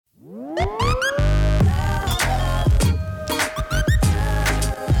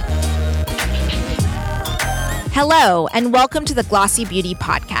Hello, and welcome to the Glossy Beauty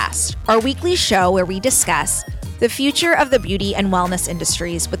Podcast, our weekly show where we discuss the future of the beauty and wellness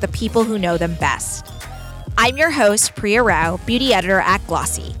industries with the people who know them best. I'm your host, Priya Rao, beauty editor at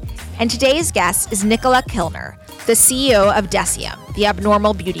Glossy, and today's guest is Nicola Kilner, the CEO of Deciem, the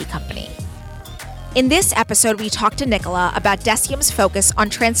abnormal beauty company. In this episode, we talk to Nicola about Deciem's focus on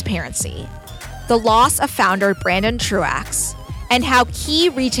transparency, the loss of founder Brandon Truaxe, and how key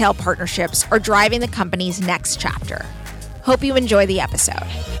retail partnerships are driving the company's next chapter. Hope you enjoy the episode.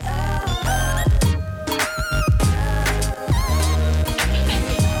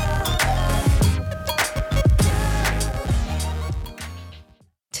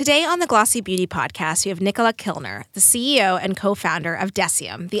 Today on the Glossy Beauty Podcast, we have Nicola Kilner, the CEO and co-founder of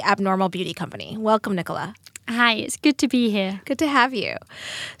Deciem, the abnormal beauty company. Welcome, Nicola. Hi, it's good to be here. Good to have you.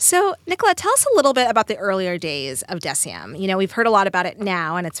 So, Nicola, tell us a little bit about the earlier days of Deciem. You know, we've heard a lot about it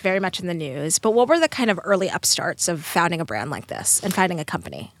now, and it's very much in the news. But what were the kind of early upstarts of founding a brand like this and founding a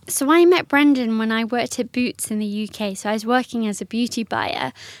company? So I met Brandon when I worked at Boots in the UK. So I was working as a beauty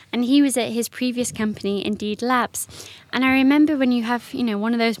buyer, and he was at his previous company, Indeed Labs. And I remember when you have,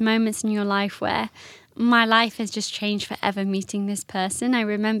 one of those moments in your life where my life has just changed forever meeting this person. I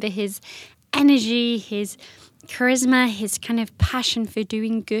remember his energy, his charisma, his kind of passion for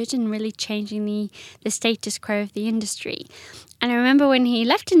doing good and really changing the status quo of the industry. And I remember when he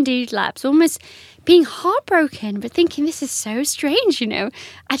left Indeed Labs, almost being heartbroken, but thinking, this is so strange,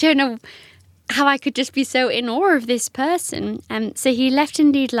 I don't know how I could just be so in awe of this person. So he left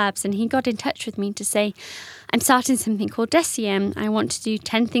Indeed Labs and he got in touch with me to say, I'm starting something called Deciem. I want to do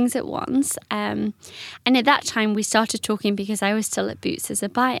 10 things at once. And at that time, we started talking because I was still at Boots as a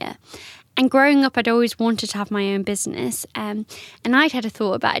buyer. And growing up, I'd always wanted to have my own business. And I'd had a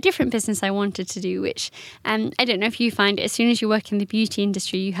thought about a different business I wanted to do, which I don't know if you find it, as soon as you work in the beauty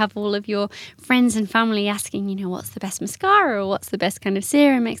industry, you have all of your friends and family asking, what's the best mascara or what's the best kind of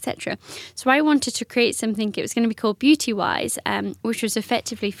serum, etc. So I wanted to create something, it was going to be called Beauty Wise, which was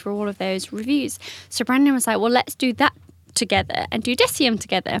effectively for all of those reviews. So Brandon was like, well, let's do that together and do Deciem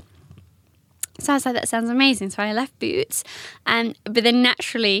together. So I was like, that sounds amazing. So I left Boots. But then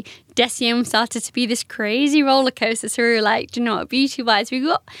naturally, Deciem started to be this crazy roller coaster. So we were like, beauty-wise, we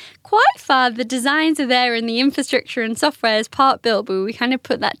got quite far. The designs are there and the infrastructure and software is part built. But we kind of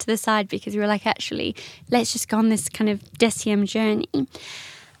put that to the side because we were like, actually, let's just go on this kind of Deciem journey.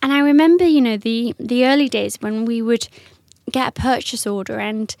 And I remember, the early days when we would get a purchase order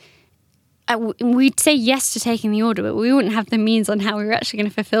and we'd say yes to taking the order, but we wouldn't have the means on how we were actually going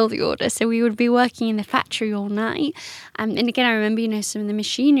to fulfill the order. So we would be working in the factory all night. And again, I remember, some of the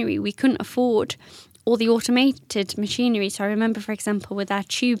machinery, we couldn't afford all the automated machinery. So I remember, for example, with our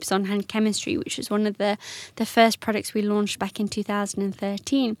tubes on hand chemistry, which was one of the first products we launched back in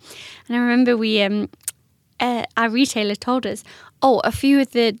 2013. And I remember our retailer told us, a few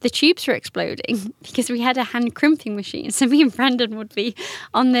of the tubes were exploding because we had a hand crimping machine. So me and Brandon would be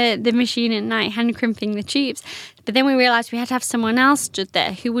on the machine at night hand crimping the tubes. But then we realised we had to have someone else stood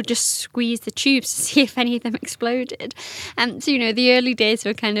there who would just squeeze the tubes to see if any of them exploded. And so, the early days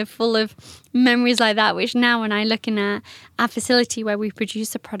were kind of full of memories like that, which now when I look in our facility where we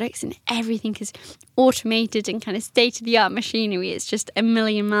produce the products and everything is automated and kind of state-of-the-art machinery, it's just a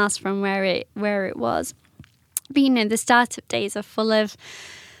million miles from where it was. But, the startup days are full of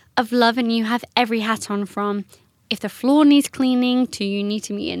love and you have every hat on from if the floor needs cleaning to you need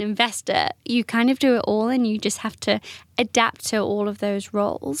to meet an investor. You kind of do it all and you just have to adapt to all of those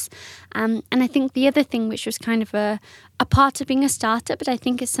roles. And I think the other thing which was kind of a part of being a startup, but I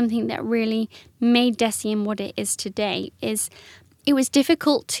think is something that really made Deciem what it is today, is it was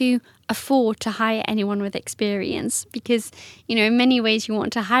difficult to afford to hire anyone with experience because, in many ways you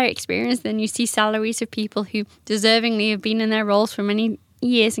want to hire experience, then you see salaries of people who deservingly have been in their roles for many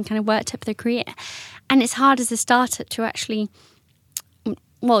years and kind of worked up their career. And it's hard as a startup to actually,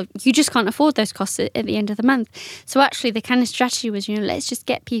 you just can't afford those costs at the end of the month. So actually the kind of strategy was, let's just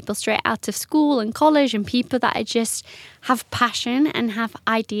get people straight out of school and college and people that are just have passion and have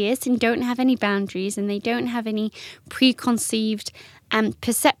ideas and don't have any boundaries and they don't have any preconceived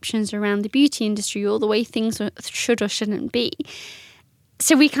perceptions around the beauty industry or the way things should or shouldn't be.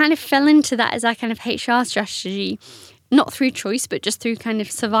 So we kind of fell into that as our kind of HR strategy, not through choice, but just through kind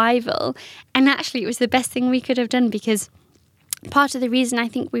of survival. And actually it was the best thing we could have done because part of the reason I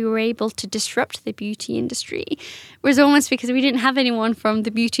think we were able to disrupt the beauty industry was almost because we didn't have anyone from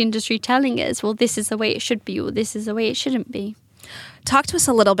the beauty industry telling us, well, this is the way it should be or this is the way it shouldn't be. Talk to us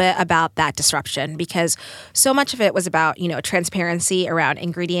a little bit about that disruption, because so much of it was about, transparency around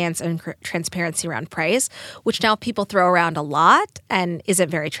ingredients and transparency around price, which now people throw around a lot and isn't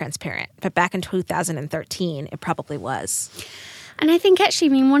very transparent. But back in 2013, it probably was. And I think actually,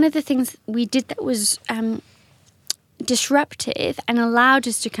 one of the things we did that was disruptive and allowed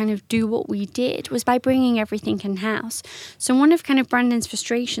us to kind of do what we did was by bringing everything in-house. So one of kind of Brandon's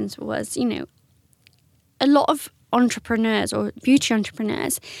frustrations was, a lot of entrepreneurs or beauty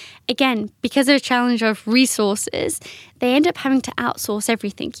entrepreneurs, again, because of a challenge of resources, they end up having to outsource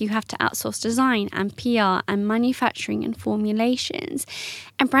everything. You have to outsource design and PR and manufacturing and formulations.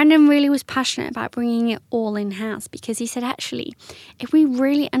 And Brandon really was passionate about bringing it all in-house, because he said, actually, if we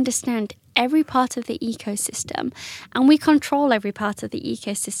really understand every part of the ecosystem and we control every part of the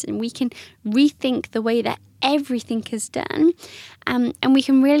ecosystem, we can rethink the way that everything is done, and we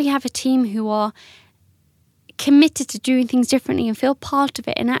can really have a team who are committed to doing things differently and feel part of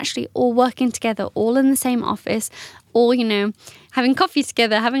it, and actually all working together, all in the same office, all, having coffee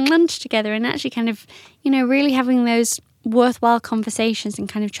together, having lunch together, and actually kind of, really having those worthwhile conversations and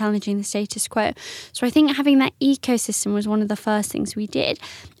kind of challenging the status quo. So I think having that ecosystem was one of the first things we did.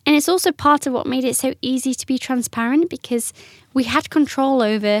 And it's also part of what made it so easy to be transparent, because we had control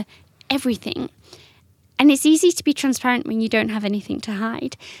over everything. And it's easy to be transparent when you don't have anything to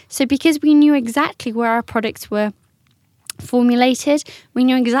hide. So because we knew exactly where our products were formulated, we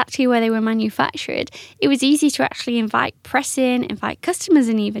knew exactly where they were manufactured, it was easy to actually invite press in, invite customers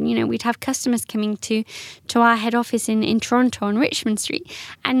in even. We'd have customers coming to our head office in Toronto on Richmond Street,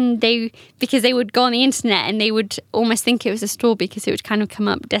 and because they would go on the internet and they would almost think it was a store, because it would kind of come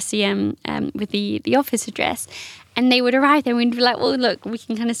up Deciem with the office address. And they would arrive there and we'd be like, well, look, we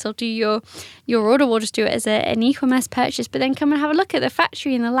can kind of still do your order. We'll just do it as an e-commerce purchase, but then come and have a look at the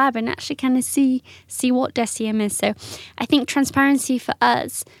factory and the lab and actually kind of see what Deciem is. So I think transparency for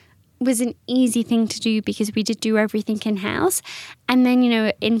us was an easy thing to do, because we did do everything in-house. And then,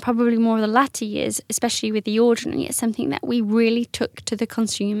 in probably more of the latter years, especially with The Ordinary, it's something that we really took to the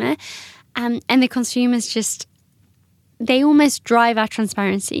consumer. And the consumers just, they almost drive our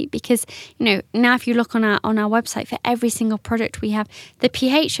transparency, because, now if you look on our website, for every single product we have the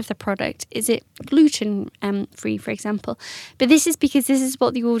pH of the product. Is it gluten free, for example? But this is because this is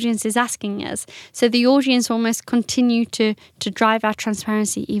what the audience is asking us. So the audience almost continue to drive our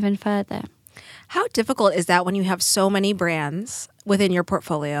transparency even further. How difficult is that when you have so many brands within your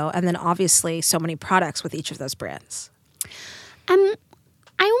portfolio, and then obviously so many products with each of those brands?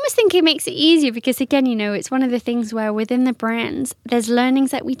 I almost think it makes it easier, because, again, it's one of the things where within the brands, there's learnings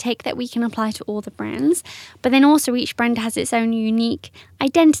that we take that we can apply to all the brands. But then also each brand has its own unique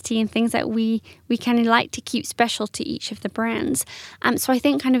identity and things that we kind of like to keep special to each of the brands. So I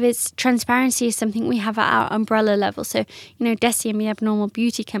think kind of its transparency is something we have at our umbrella level. So, Deciem, the Abnormal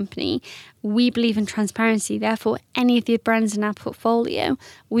Beauty Company, we believe in transparency. Therefore, any of the brands in our portfolio,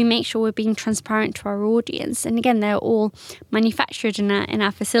 we make sure we're being transparent to our audience. And again, they're all manufactured in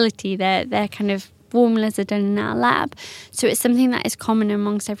our facility. Their kind of formulas are done in our lab. So it's something that is common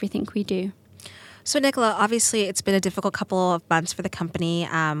amongst everything we do. So, Nicola, obviously it's been a difficult couple of months for the company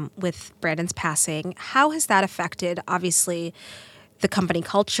with Brandon's passing. How has that affected, obviously, the company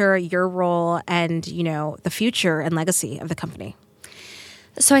culture, your role, and, the future and legacy of the company?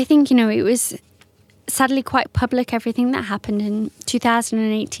 So I think, it was sadly quite public. Everything that happened in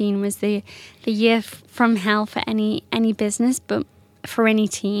 2018 was the year from hell for any business, but for any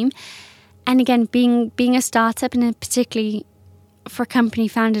team. And again, being a startup, and particularly for a company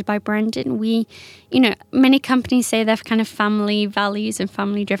founded by Brandon, we, many companies say they're kind of family values and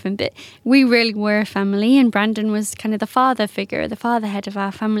family driven, but we really were a family, and Brandon was kind of the father figure, the father head of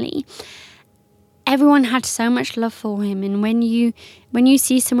our family. Everyone had so much love for him, and when you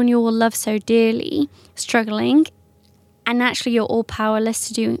see someone you all love so dearly struggling, and actually you're all powerless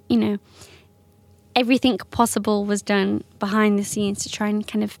to do, everything possible was done behind the scenes to try and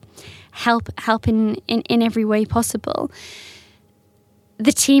kind of help in every way possible.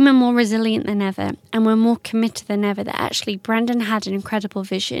 The team are more resilient than ever, and we're more committed than ever that actually Brandon had an incredible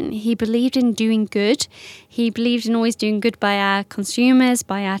vision. He believed in doing good. He believed in always doing good by our consumers,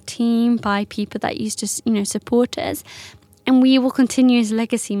 by our team, by people that used to, support us. And we will continue his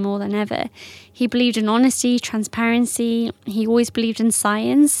legacy more than ever. He believed in honesty, transparency. He always believed in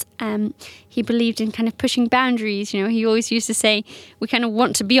science. He believed in kind of pushing boundaries. He always used to say, we kind of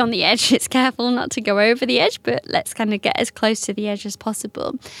want to be on the edge. It's careful not to go over the edge, but let's kind of get as close to the edge as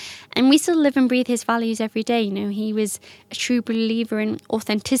possible. And we still live and breathe his values every day. He was a true believer in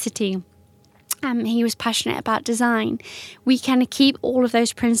authenticity. He was passionate about design. We kind of keep all of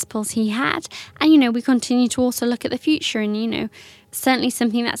those principles he had. And, we continue to also look at the future. And, certainly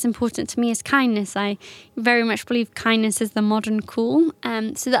something that's important to me is kindness. I very much believe kindness is the modern cool.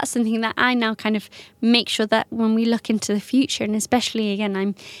 So that's something that I now kind of make sure that when we look into the future, and especially, again,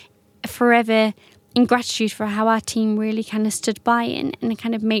 I'm forever in gratitude for how our team really kind of stood by and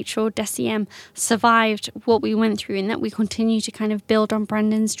kind of made sure Deciem survived what we went through, and that we continue to kind of build on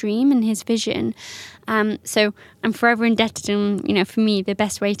Brandon's dream and his vision. So I'm forever indebted, and, for me, the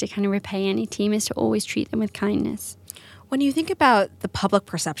best way to kind of repay any team is to always treat them with kindness. When you think about the public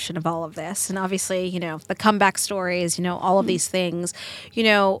perception of all of this, and obviously, the comeback stories, all of these things,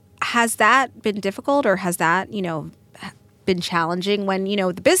 has that been difficult, or has that, been challenging when,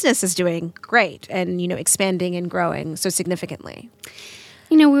 the business is doing great and, expanding and growing so significantly?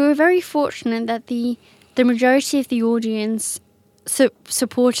 We were very fortunate that the majority of the audience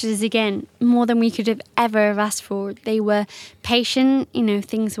supported us, again, more than we could have ever asked for. They were patient,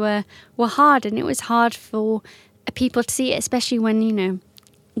 things were hard, and it was hard for people to see it, especially when,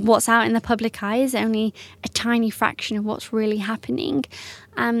 what's out in the public eye is only a tiny fraction of what's really happening.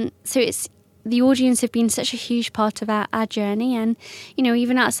 So the audience have been such a huge part of our journey, and,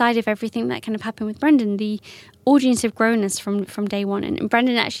 even outside of everything that kind of happened with Brandon, the audience have grown us from day one. And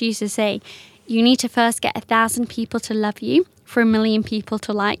Brandon actually used to say, you need to first get 1,000 people to love you for 1 million people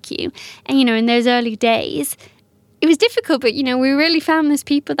to like you. And, in those early days, it was difficult, but, we really found those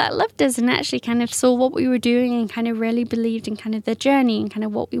people that loved us and actually kind of saw what we were doing and kind of really believed in kind of the journey and kind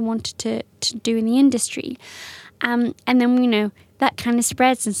of what we wanted to do in the industry. And then, that kind of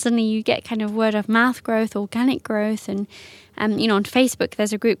spreads, and suddenly you get kind of word of mouth growth, organic growth. And, on Facebook,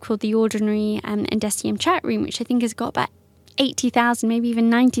 there's a group called The Ordinary and Deciem Chat Room, which I think has got about 80,000, maybe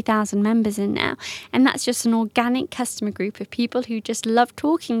even 90,000 members in now. And that's just an organic customer group of people who just love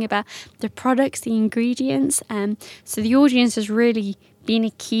talking about the products, the ingredients. So the audience has really been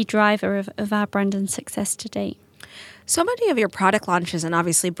a key driver of our Brandon's success to date. So many of your product launches and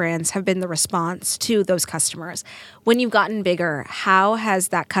obviously brands have been the response to those customers. When you've gotten bigger, how has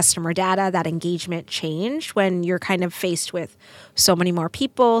that customer data, that engagement changed when you're kind of faced with so many more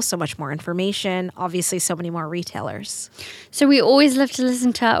people, so much more information, obviously so many more retailers? So we always love to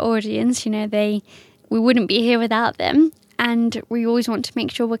listen to our audience. We wouldn't be here without them. And we always want to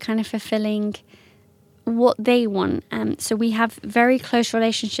make sure we're kind of fulfilling what they want. So we have very close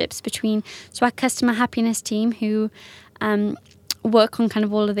relationships between our customer happiness team, who work on kind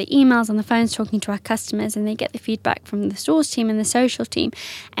of all of the emails on the phones talking to our customers, and they get the feedback from the stores team and the social team,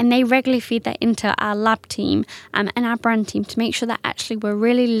 and they regularly feed that into our lab team and our brand team to make sure that actually we're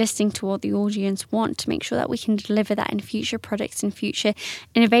really listening to what the audience want, to make sure that we can deliver that in future products and future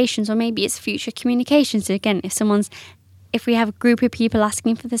innovations, or maybe it's future communications. So again, if we have a group of people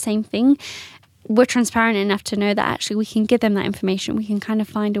asking for the same thing, we're transparent enough to know that actually we can give them that information. We can kind of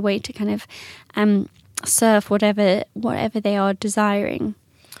find a way to kind of serve whatever they are desiring.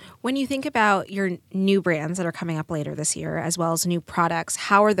 When you think about your new brands that are coming up later this year, as well as new products,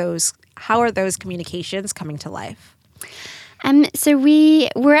 how are those communications coming to life? So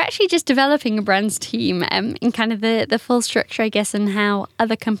we're actually just developing a brands team in kind of the full structure, I guess, and how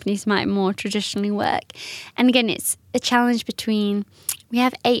other companies might more traditionally work. And again, it's a challenge we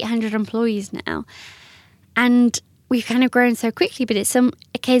have 800 employees now, and we've kind of grown so quickly, but it's a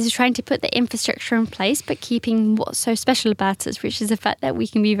case of trying to put the infrastructure in place, but keeping what's so special about us, which is the fact that we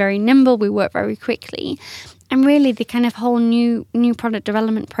can be very nimble, we work very quickly. And really the kind of whole new product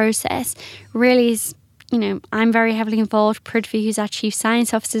development process really is, I'm very heavily involved. Prithvi, who's our chief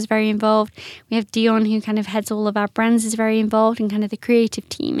science officer, is very involved. We have Dion, who kind of heads all of our brands, is very involved in kind of the creative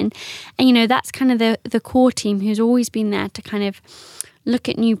team. And that's kind of the core team who's always been there to kind of look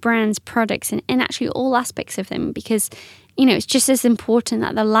at new brands, products, and actually all aspects of them, because, it's just as important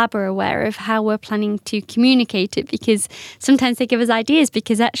that the lab are aware of how we're planning to communicate it, because sometimes they give us ideas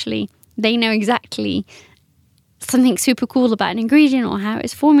because actually they know exactly something super cool about an ingredient or how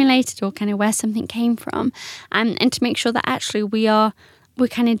it's formulated or kind of where something came from, and to make sure that actually we're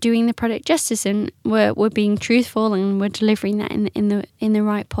kind of doing the product justice, and we're being truthful, and we're delivering that in the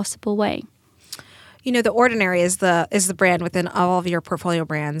right possible way. The Ordinary is the brand within all of your portfolio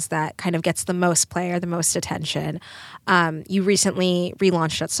brands that kind of gets the most play or the most attention. You recently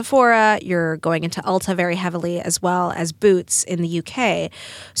relaunched at Sephora. You're going into Ulta very heavily, as well as Boots in the UK.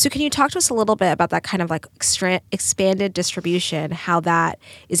 So can you talk to us a little bit about that kind of like expanded distribution, how that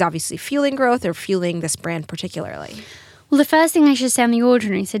is obviously fueling growth or fueling this brand particularly? Well, the first thing I should say on The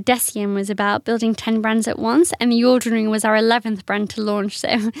Ordinary, so Deciem was about building 10 brands at once, and The Ordinary was our 11th brand to launch.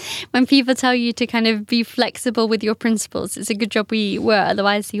 So when people tell you to kind of be flexible with your principles, it's a good job we were,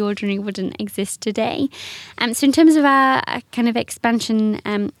 otherwise The Ordinary wouldn't exist today. So in terms of our kind of expansion,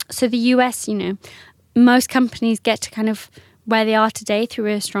 so the US, most companies get to kind of where they are today through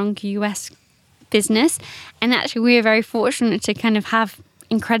a strong US business. And actually, we are very fortunate to kind of have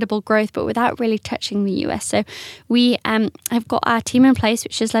incredible growth, but without really touching the US. So we have got our team in place,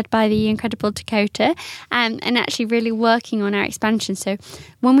 which is led by the incredible Dakota, and actually really working on our expansion. So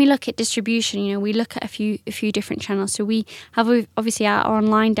when we look at distribution, we look at a few different channels. So we have obviously our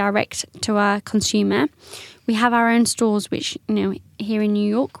online direct to our consumer. We have our own stores, which, here in New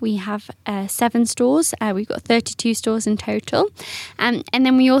York, we have 7 stores. We've got 32 stores in total. And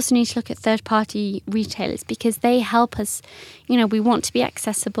then we also need to look at third-party retailers because they help us. We want to be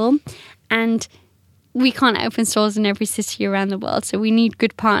accessible, and we can't open stores in every city around the world. So we need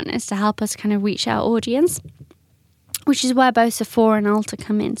good partners to help us kind of reach our audience, which is where both Sephora and Ulta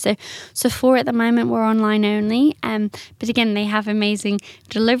come in. So Sephora at the moment, we're online only. But again, they have amazing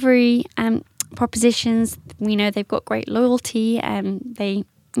delivery propositions. We know they've got great loyalty, and they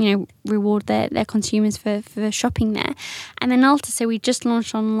reward their consumers for shopping there. And then Ulta, so we just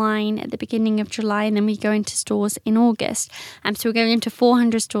launched online at the beginning of July, and then we go into stores in August. So we're going into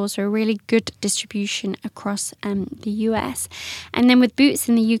 400 stores, so a really good distribution across the US. And then with Boots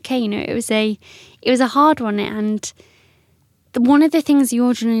in the UK, it was a hard one, and one of the things The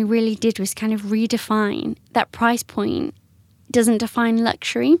Ordinary really did was kind of redefine that price point doesn't define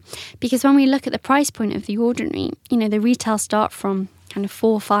luxury, because when we look at the price point of The Ordinary, the retail start from kind of $4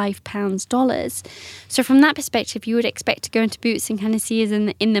 or $5. So from that perspective, you would expect to go into Boots and kind of see us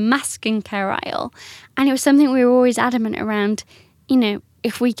in the mass skincare aisle. And it was something we were always adamant around,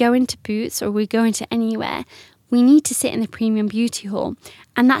 if we go into Boots or we go into anywhere, we need to sit in the premium beauty hall.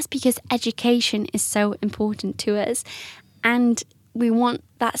 And that's because education is so important to us. And we want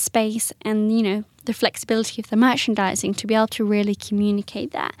that space and, the flexibility of the merchandising to be able to really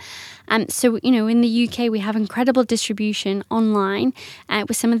communicate that. So, in the UK, we have incredible distribution online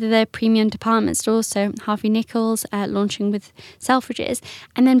with some of the premium department stores. So Harvey Nichols launching with Selfridges.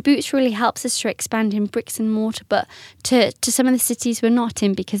 And then Boots really helps us to expand in bricks and mortar, but to some of the cities we're not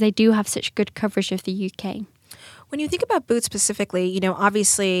in, because they do have such good coverage of the UK. When you think about Boots specifically,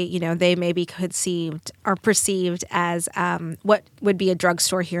 obviously, they may be perceived as what would be a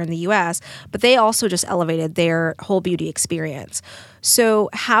drugstore here in the U.S., but they also just elevated their whole beauty experience. So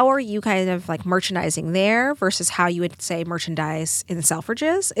how are you kind of like merchandising there versus how you would say merchandise in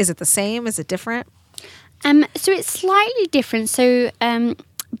Selfridges? Is it the same? Is it different? So it's slightly different. So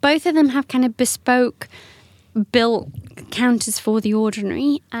both of them have kind of bespoke built counters for The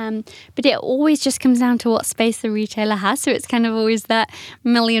Ordinary, but it always just comes down to what space the retailer has. So it's kind of always that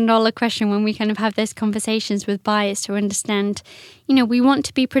 $1 million question when we kind of have those conversations with buyers to understand, we want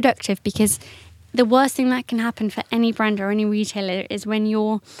to be productive, because the worst thing that can happen for any brand or any retailer is when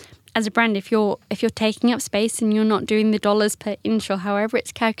you're, as a brand, if you're taking up space and you're not doing the dollars per inch or however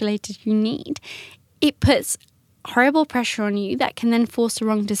it's calculated you need, it puts horrible pressure on you that can then force the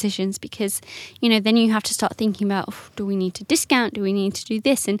wrong decisions, because then you have to start thinking about, do we need to discount, do we need to do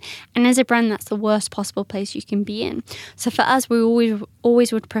this, and as a brand, that's the worst possible place you can be in. So for us, we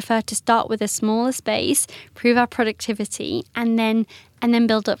always would prefer to start with a smaller space, prove our productivity, and then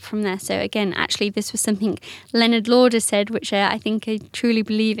build up from there. So again, actually, this was something Leonard Lauder said, which I think I truly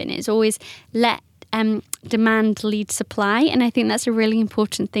believe in, is always let demand lead supply, and I think that's a really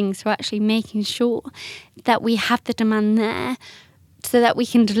important thing. So actually making sure that we have the demand there so that we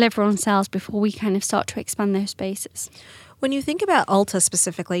can deliver on sales before we kind of start to expand those spaces. When you think about Ulta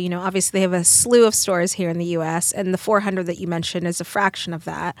specifically, obviously they have a slew of stores here in the U.S., and the 400 that you mentioned is a fraction of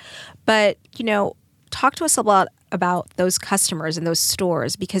that. But, talk to us about those customers and those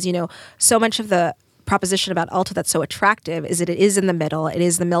stores, because, so much of the proposition about Ulta that's so attractive is that it is in the middle. It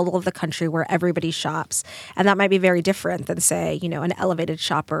is the middle of the country where everybody shops. And that might be very different than, say, an elevated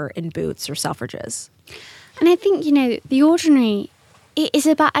shopper in Boots or Selfridges. And I think, The Ordinary, it is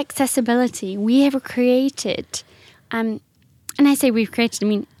about accessibility. We have created, and I say we've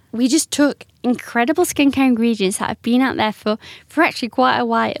created, we just took incredible skincare ingredients that have been out there for actually quite a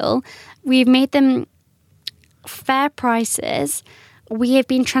while. We've made them fair prices. We have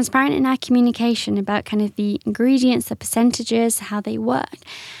been transparent in our communication about kind of the ingredients, the percentages, how they work.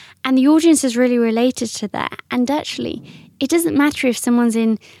 And the audience is really related to that. And actually, it doesn't matter if someone's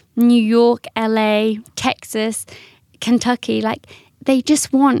in New York, LA, Texas, Kentucky, they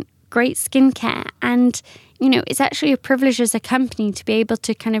just want great skincare. And, it's actually a privilege as a company to be able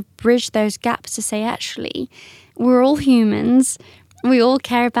to kind of bridge those gaps to say, actually, we're all humans. we all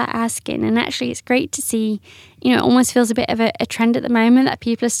care about our skin, and actually it's great to see, it almost feels a bit of a trend at the moment that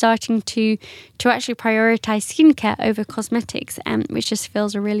people are starting to actually prioritize skincare over cosmetics, which just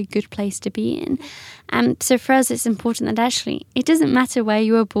feels a really good place to be in. So for us, it's important that actually it doesn't matter where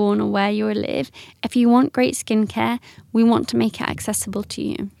you were born or where you live. If you want great skincare, we want to make it accessible to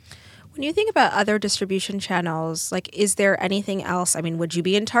you. When you think about other distribution channels, like, is there anything else? I mean, would you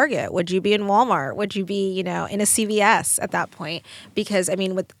be in Target? Would you be in Walmart? Would you be, in a CVS at that point? Because, I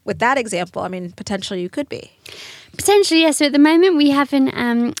mean, with that example, I mean, potentially you could be. Potentially, yes. So at the moment, we haven't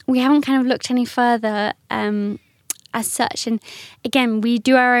kind of looked any further as such. And again, we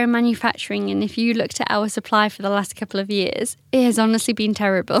do our own manufacturing, and if you looked at our supply for the last couple of years, it has honestly been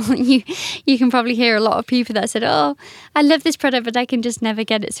terrible. You can probably hear a lot of people that said, "Oh, I love this product, but I can just never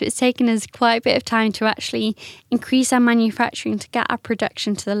get it." So it's taken us quite a bit of time to actually increase our manufacturing to get our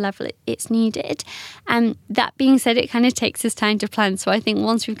production to the level it's needed. And that being said, it kind of takes us time to plan. So I think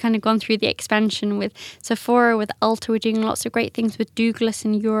once we've kind of gone through the expansion with Sephora, with Ulta, we're doing lots of great things with Douglas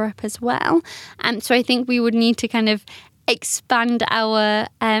in Europe as well. So I think we would need to kind of expand our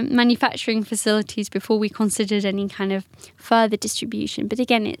manufacturing facilities before we considered any kind of further distribution. But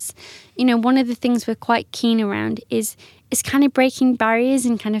again, it's, one of the things we're quite keen around is kind of breaking barriers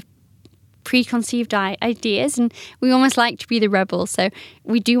and kind of preconceived ideas, and we almost like to be the rebel. So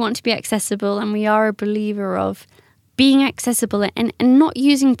we do want to be accessible, and we are a believer of being accessible and not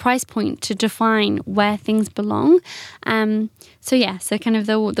using price point to define where things belong. So kind of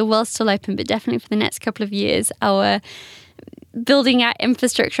the world's still open, but definitely for the next couple of years, our building out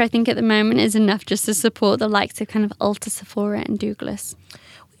infrastructure, I think at the moment, is enough just to support the likes of kind of Ulta, Sephora and Douglas.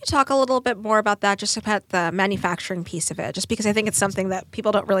 Talk a little bit more about that, just about the manufacturing piece of it, just because I think it's something that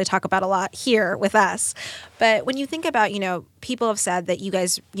people don't really talk about a lot here with us. But when you think about, people have said that you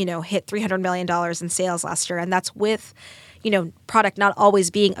guys, hit $300 million in sales last year, and that's with, product not always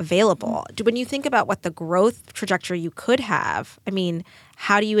being available. When you think about what the growth trajectory you could have, I mean,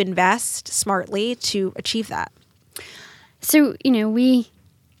 how do you invest smartly to achieve that? So, we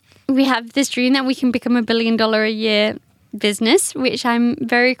have this dream that we can become $1 billion a year business, which I'm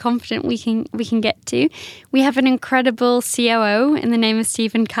very confident we can get to. We have an incredible COO in the name of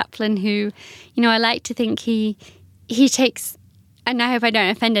Stephen Kaplan, who, I like to think he takes, and I hope I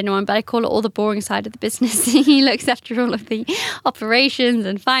don't offend anyone, but I call it all the boring side of the business. He looks after all of the operations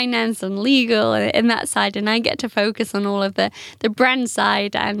and finance and legal and that side, and I get to focus on all of the brand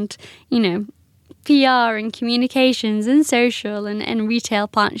side and, PR and communications and social and retail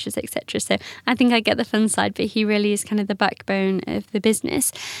partnerships, etc. So I think I get the fun side, but he really is kind of the backbone of the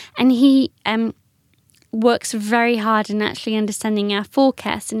business. And he works very hard in actually understanding our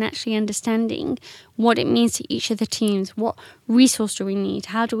forecast and actually understanding what it means to each of the teams. What resource do we need?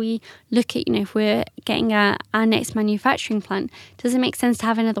 How do we look at, if we're getting our next manufacturing plant, does it make sense to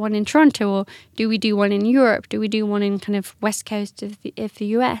have another one in Toronto, or do we do one in Europe? Do we do one in kind of west coast of the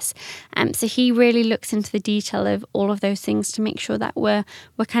US? So he really looks into the detail of all of those things to make sure that we're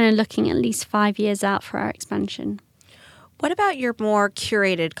kind of looking at least 5 years out for our expansion. What about your more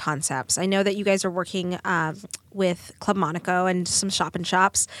curated concepts? I know that you guys are working with Club Monaco and some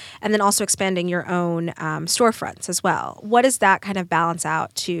shop-in-shops, and then also expanding your own storefronts as well. What does that kind of balance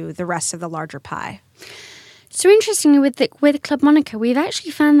out to the rest of the larger pie? So interestingly, with Club Monaco, we've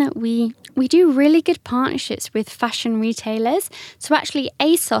actually found that we do really good partnerships with fashion retailers. So actually,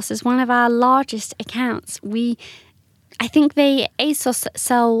 ASOS is one of our largest accounts. I think ASOS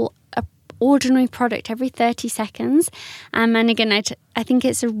sell ordinary product every 30 seconds. And again, I think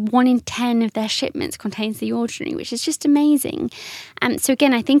it's 1 in 10 of their shipments contains the ordinary, which is just amazing. So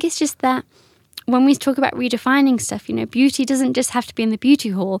again, I think it's just that when we talk about redefining stuff, beauty doesn't just have to be in the beauty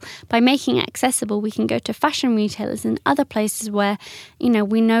hall. By making it accessible, we can go to fashion retailers and other places where,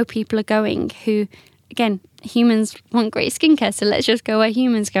 we know people are going who, again, humans want great skincare. So let's just go where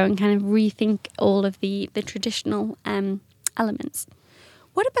humans go and kind of rethink all of the traditional elements.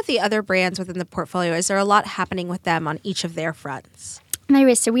 What about the other brands within the portfolio? Is there a lot happening with them on each of their fronts? There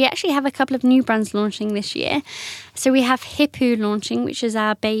is. So we actually have a couple of new brands launching this year. So we have Hippo launching, which is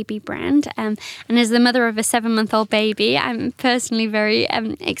our baby brand. And as the mother of a 7-month-old baby, I'm personally very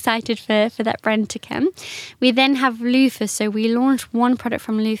excited for that brand to come. We then have Loofah. So we launched one product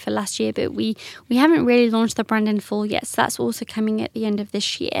from Loofah last year, but we haven't really launched the brand in full yet. So that's also coming at the end of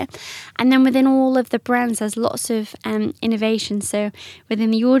this year. And then within all of the brands, there's lots of innovation. So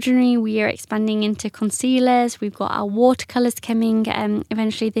within The Ordinary, we are expanding into concealers. We've got our watercolours coming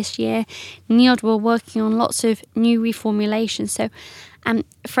eventually this year. Niod, we're working on lots of new reformulations. So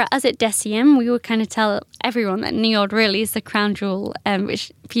for us at Deciem, we would kind of tell everyone that Niod really is the crown jewel,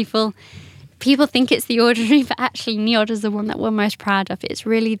 which people people think it's The Ordinary, but actually Niod is the one that we're most proud of. It's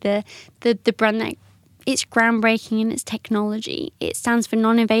really the brand that it's groundbreaking in its technology. It stands for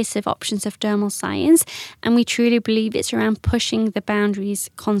non-invasive options of dermal science, and we truly believe it's around pushing the boundaries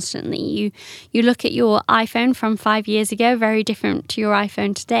constantly. You look at your iPhone from 5 years ago, very different to your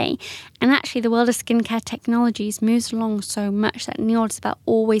iPhone today, and actually the world of skincare technologies moves along so much that Niod is about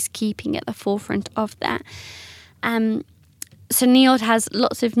always keeping at the forefront of that. So Niod has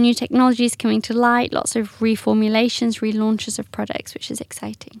lots of new technologies coming to light, lots of reformulations, relaunches of products, which is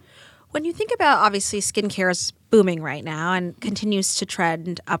exciting. When you think about, obviously, skincare is booming right now and continues to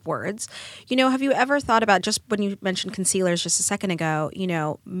trend upwards, have you ever thought about, just when you mentioned concealers just a second ago,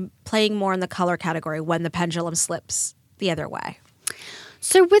 playing more in the color category when the pendulum slips the other way?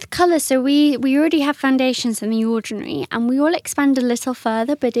 So with colour, we already have foundations in The Ordinary, and we will expand a little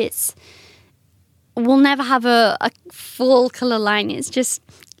further, but we'll never have a full colour line.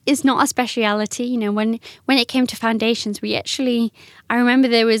 It's not a speciality. When it came to foundations, I remember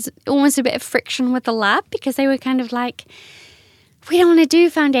there was almost a bit of friction with the lab, because they were kind of like, we don't want to do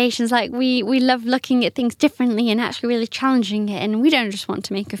foundations. Like, we love looking at things differently and actually really challenging it, and we don't just want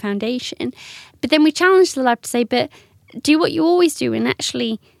to make a foundation. But then we challenged the lab to say, but do what you always do and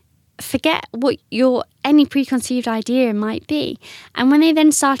actually forget what any preconceived idea might be. And when they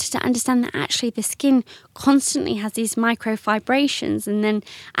then started to understand that actually the skin constantly has these micro vibrations, and then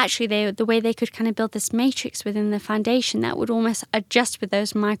actually the way they could kind of build this matrix within the foundation that would almost adjust with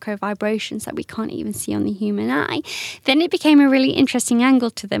those micro vibrations that we can't even see on the human eye, then it became a really interesting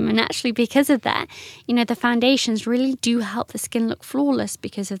angle to them. And actually, because of that, the foundations really do help the skin look flawless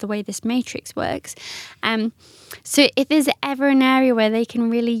because of the way this matrix works. So if there's ever an area where they can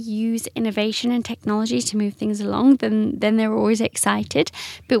really use innovation and technology to move things along, then they're always excited.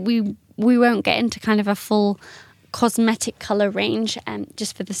 But we won't get into kind of a full cosmetic colour range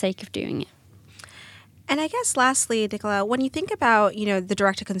just for the sake of doing it. And I guess lastly, Nicola, when you think about, the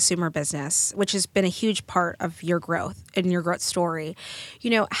direct-to-consumer business, which has been a huge part of your growth and your growth story,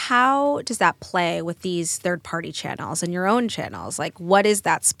 how does that play with these third-party channels and your own channels? Like, what is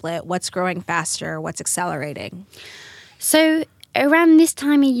that split? What's growing faster? What's accelerating? So around this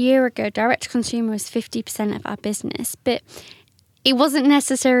time a year ago, direct-to-consumer was 50% of our business, but it wasn't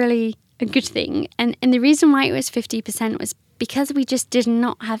necessarily a good thing. And the reason why it was 50% was because we just did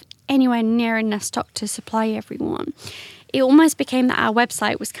not have anywhere near enough stock to supply everyone. It almost became that our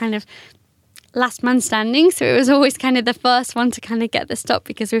website was kind of last man standing, so it was always kind of the first one to kind of get the stock,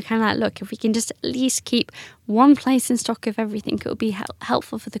 because we were kind of like, look, if we can just at least keep one place in stock of everything, it will be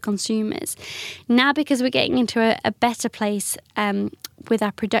helpful for the consumers. Now, because we're getting into a better place with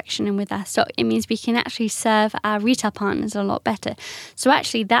our production and with our stock, it means we can actually serve our retail partners a lot better. So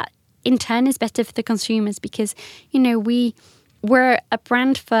actually that in turn is better for the consumers, because we're a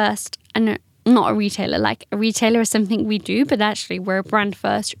brand first and not a retailer. Like, a retailer is something we do, but actually we're a brand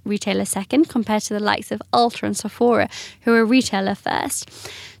first, retailer second, compared to the likes of Ulta and Sephora, who are retailer first.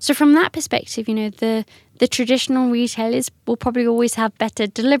 So from that perspective, the traditional retailers will probably always have better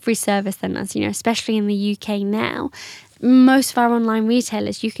delivery service than us, especially in the UK now. Most of our online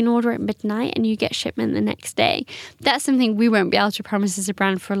retailers, you can order at midnight and you get shipment the next day. That's something we won't be able to promise as a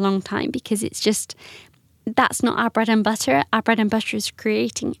brand for a long time, because that's not our bread and butter. Our bread and butter is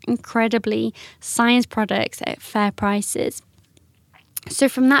creating incredibly science products at fair prices. So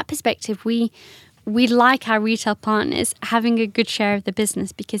from that perspective, we like our retail partners having a good share of the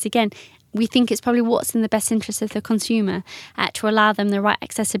business, because again, we think it's probably what's in the best interest of the consumer to allow them the right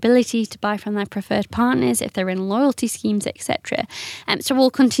accessibility to buy from their preferred partners if they're in loyalty schemes, etc. So we'll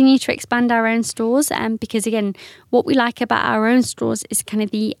continue to expand our own stores, because again, what we like about our own stores is kind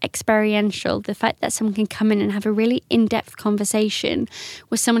of the experiential, the fact that someone can come in and have a really in-depth conversation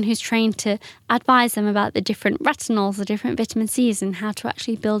with someone who's trained to advise them about the different retinols, the different vitamin C's, and how to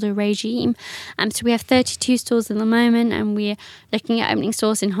actually build a regime. So we have 32 stores at the moment, and we're looking at opening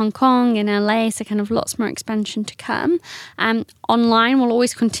stores in Hong Kong, in LA, so kind of lots more expansion to come. Online will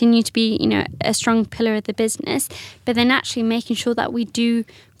always continue to be, a strong pillar of the business, but then actually making sure that we do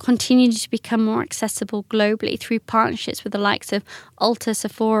continue to become more accessible globally through partnerships with the likes of Ulta,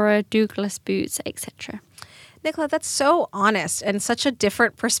 Sephora, Douglas, Boots, etc. Nicola, that's so honest and such a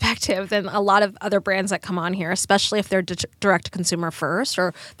different perspective than a lot of other brands that come on here, especially if they're direct-to-consumer first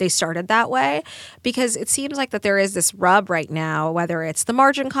or they started that way, because it seems like that there is this rub right now, whether it's the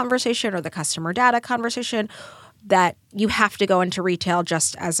margin conversation or the customer data conversation, that you have to go into retail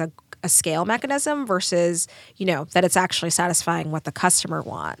just as a scale mechanism versus, that it's actually satisfying what the customer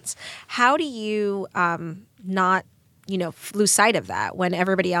wants. How do you not lose sight of that when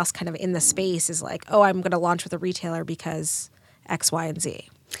everybody else kind of in the space is like, oh, I'm going to launch with a retailer because X, Y, and Z?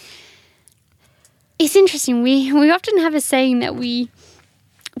 It's interesting. We often have a saying that we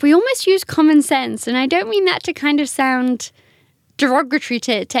almost use common sense, and I don't mean that to kind of sound derogatory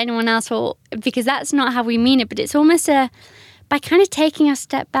to anyone else, or because that's not how we mean it, but it's almost by kind of taking a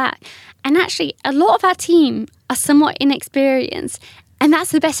step back. And actually, a lot of our team are somewhat inexperienced, and that's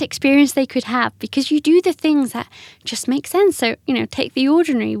the best experience they could have, because you do the things that just make sense. So, take the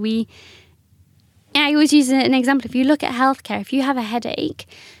ordinary. I always use an example. If you look at healthcare, if you have a headache,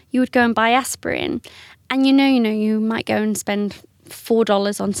 you would go and buy aspirin, and you might go and spend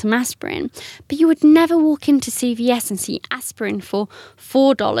 $4 on some aspirin, but you would never walk into CVS and see aspirin for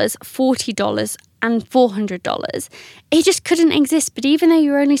 $4, $40, and $400. It just couldn't exist. But even though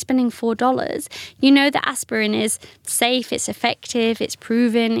you're only spending $4, you know that aspirin is safe, it's effective, it's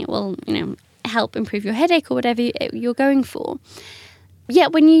proven, it will, help improve your headache or whatever you're going for.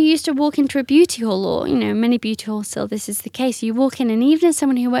 Yet when you used to walk into a beauty hall, or, many beauty halls still this is the case, you walk in, and even as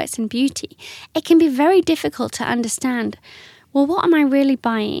someone who works in beauty, it can be very difficult to understand, well, what am I really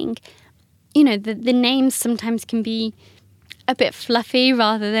buying? The names sometimes can be a bit fluffy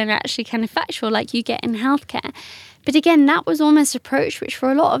rather than actually kind of factual like you get in healthcare. But again, that was almost an approach which for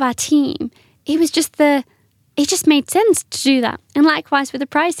a lot of our team, it just made sense to do that. And likewise with the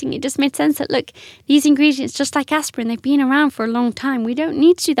pricing, it just made sense that, look, these ingredients, just like aspirin, they've been around for a long time. We don't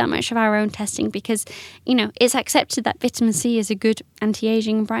need to do that much of our own testing because, it's accepted that vitamin C is a good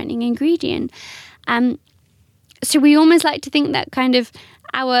anti-aging and brightening ingredient. So we almost like to think that kind of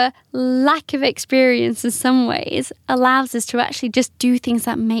our lack of experience in some ways allows us to actually just do things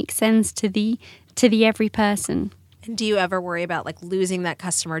that make sense to the every person. And do you ever worry about losing that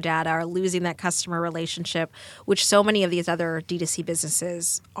customer data or losing that customer relationship, which so many of these other D2C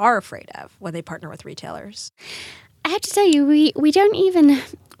businesses are afraid of when they partner with retailers? I have to tell you, we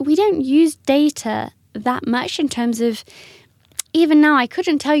don't use data that much in terms of, even now, I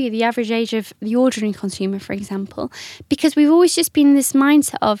couldn't tell you the average age of the ordinary consumer, for example, because we've always just been in this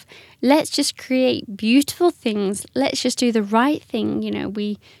mindset of, let's just create beautiful things. Let's just do the right thing.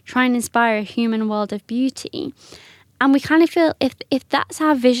 We try and inspire a human world of beauty. And we kind of feel if that's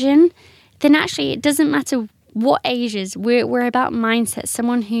our vision, then actually it doesn't matter what ages. We're about mindset.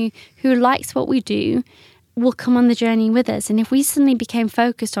 Someone who likes what we do will come on the journey with us. And if we suddenly became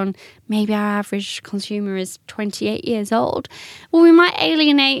focused on maybe our average consumer is 28 years old, well, we might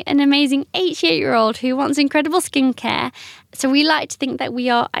alienate an amazing 88-year-old who wants incredible skincare. So we like to think that we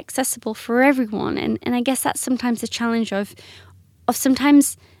are accessible for everyone. And I guess that's sometimes the challenge of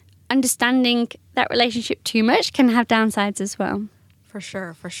sometimes understanding that relationship too much can have downsides as well. For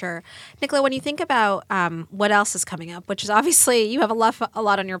sure. Nicola, when you think about what else is coming up, which is obviously you have a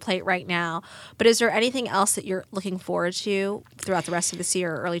lot on your plate right now, but is there anything else that you're looking forward to throughout the rest of this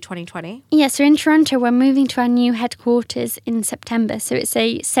year or early 2020? Yeah, so in Toronto, we're moving to our new headquarters in September. So it's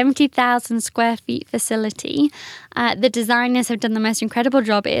a 70,000 square feet facility. The designers have done the most incredible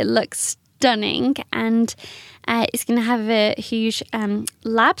job. It looks stunning, and it's going to have a huge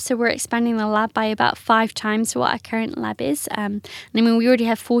lab, so we're expanding the lab by about 5 times what our current lab is. We already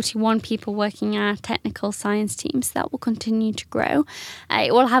have 41 people working in our technical science teams, so that will continue to grow.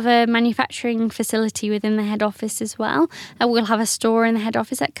 It will have a manufacturing facility within the head office as well. We'll have a store in the head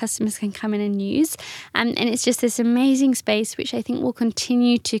office that customers can come in and use. And it's just this amazing space which I think will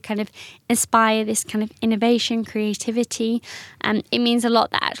continue to kind of inspire this kind of innovation, creativity. It means a lot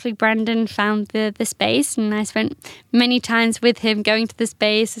that actually Brandon found the space, and I spent many times with him going to the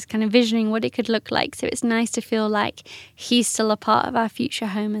space, just kind of visioning what it could look like. So it's nice to feel like he's still a part of our future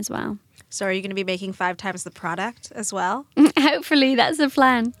home as well. So are you going to be making 5 times the product as well? Hopefully, that's the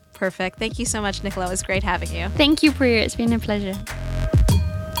plan. Perfect. Thank you so much, Nicola. It was great having you. Thank you, Priya. It's been a pleasure.